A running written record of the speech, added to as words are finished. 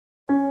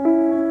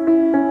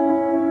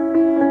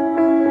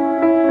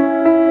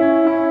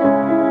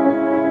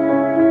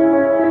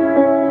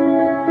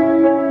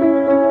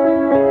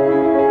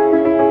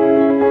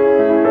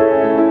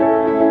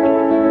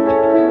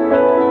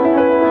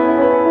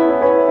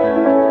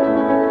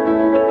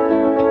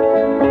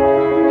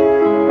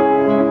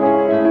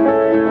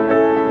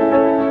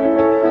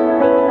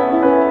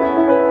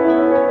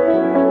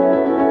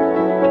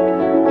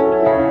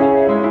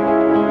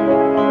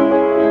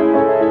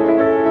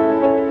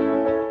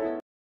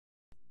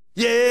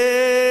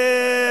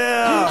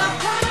Yeah!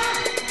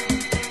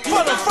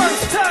 For the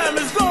first time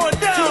it's going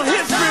down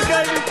history,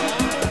 baby.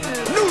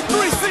 New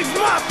 3-6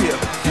 Mafia,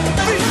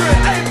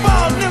 featuring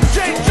 8-Ball and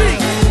MJG,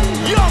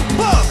 Young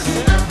Bucks.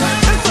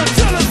 It's a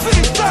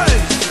Tennessee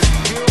thing.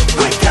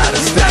 We gotta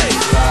stay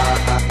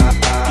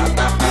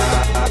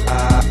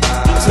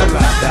till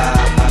I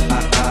die.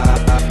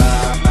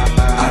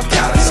 I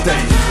gotta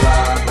stay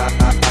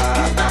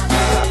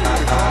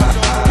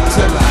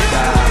till I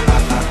die.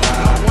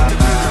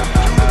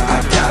 I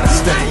gotta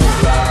stay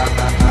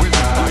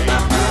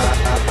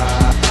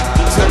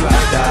till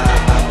I die.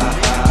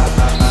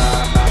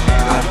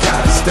 I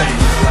gotta stay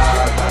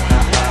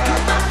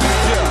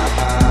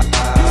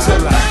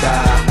till I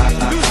die.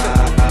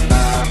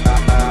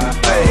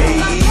 Hey,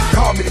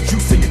 call me the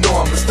juice and you know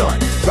I'm a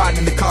stunt. Riding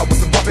in the car with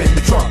some bump in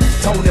the trunk.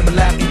 Tone in my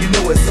lap and you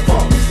know it's a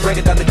fun. Break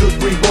it down the good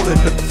green rolling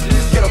the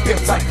get up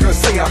pimp tight girl,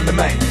 say I'm the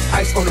man.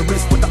 Ice on the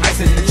wrist with the ice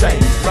in the chain.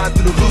 Ride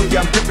through the hood,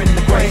 yeah I'm dripping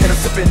the grain. And I'm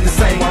sipping the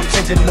same while I'm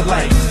changing the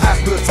lane. I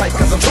feel tight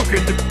cause I'm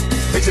choking the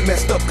bitch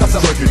messed up cause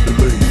I'm breaking the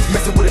lane.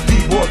 Messing with a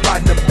D-boy,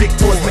 riding the big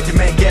toys. Make your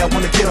man gal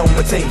wanna get on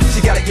my team.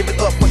 She gotta give it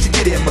up when she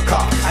get in my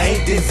car. I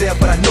ain't Denzel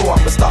but I know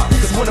I'm a star.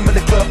 Cause when I'm in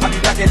the club I be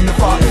back in the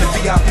bar. In the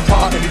VIP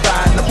bar and be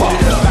buying the bar.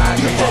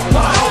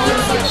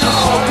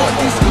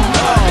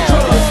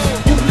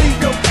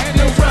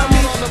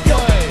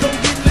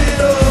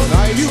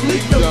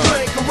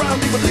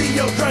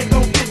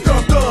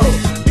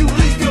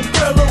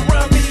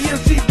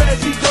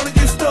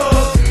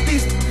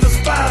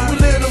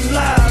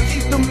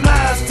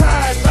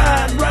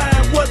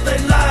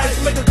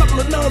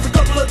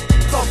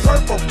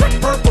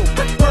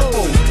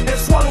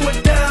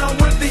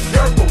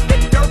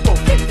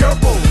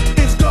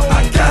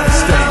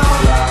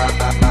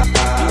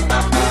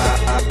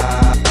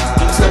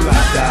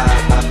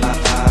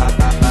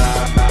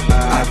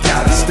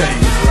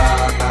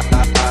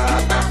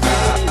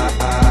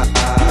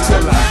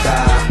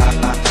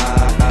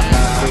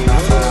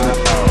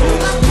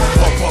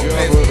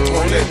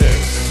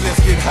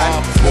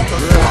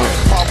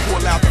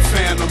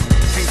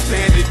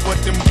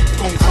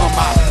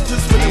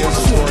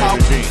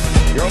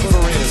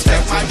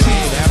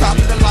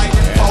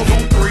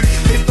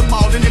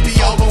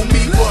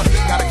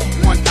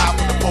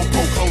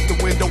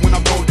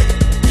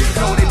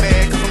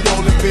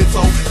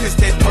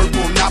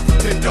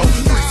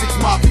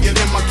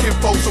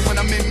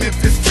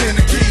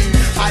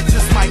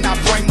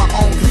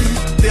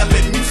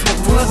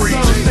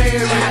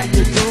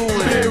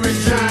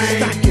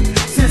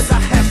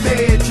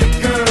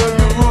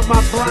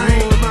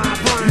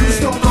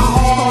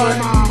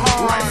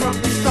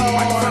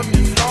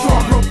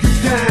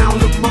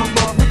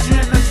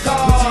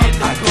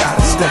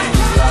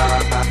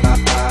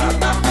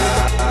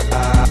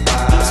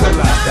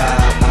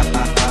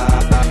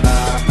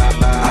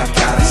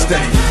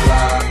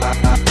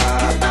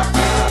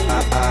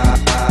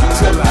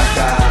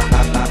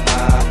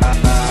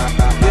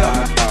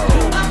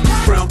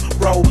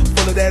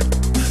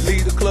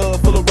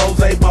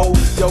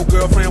 Your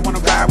girlfriend wanna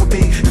ride with me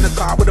in the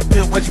car with a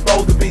pimp when she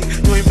supposed to be.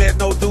 You ain't met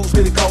no dudes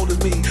really cold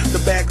as me. The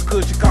bag of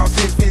cushion cost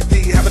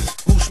 $6.50. Have a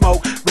who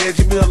smoke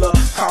Reggie Miller,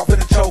 coughing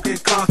and choking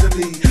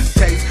constantly.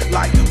 Tastes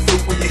like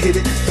fruit when you hit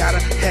it.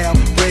 Gotta have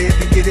bread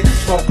to get it.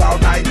 Smoke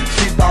all night,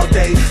 sleep all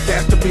day.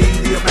 That's to be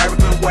the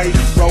American way.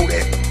 Roll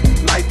that,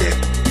 like that,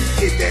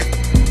 hit that,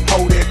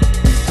 hold that,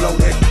 blow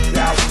that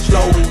out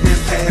slow and then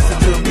pass it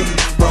to me.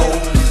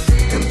 Roll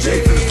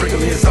MJ for the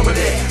sprinkle in some of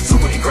that.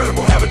 Super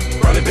incredible, have it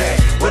running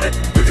back. What it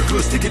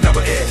sticking up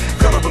an air,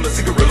 colorful a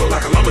cigarillo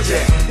like a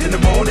lumberjack. In the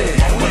morning,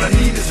 what I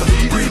need is some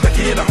breathe back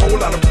in a whole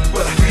lot of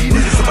what I need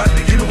is somebody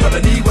to give me what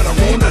I need, what I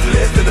want, nothing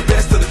less than the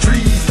best of the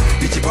trees.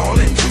 Bitchy Ball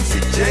and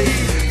Juicy J,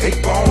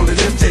 8-Ball and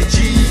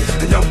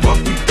MJG, and Young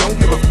Buck.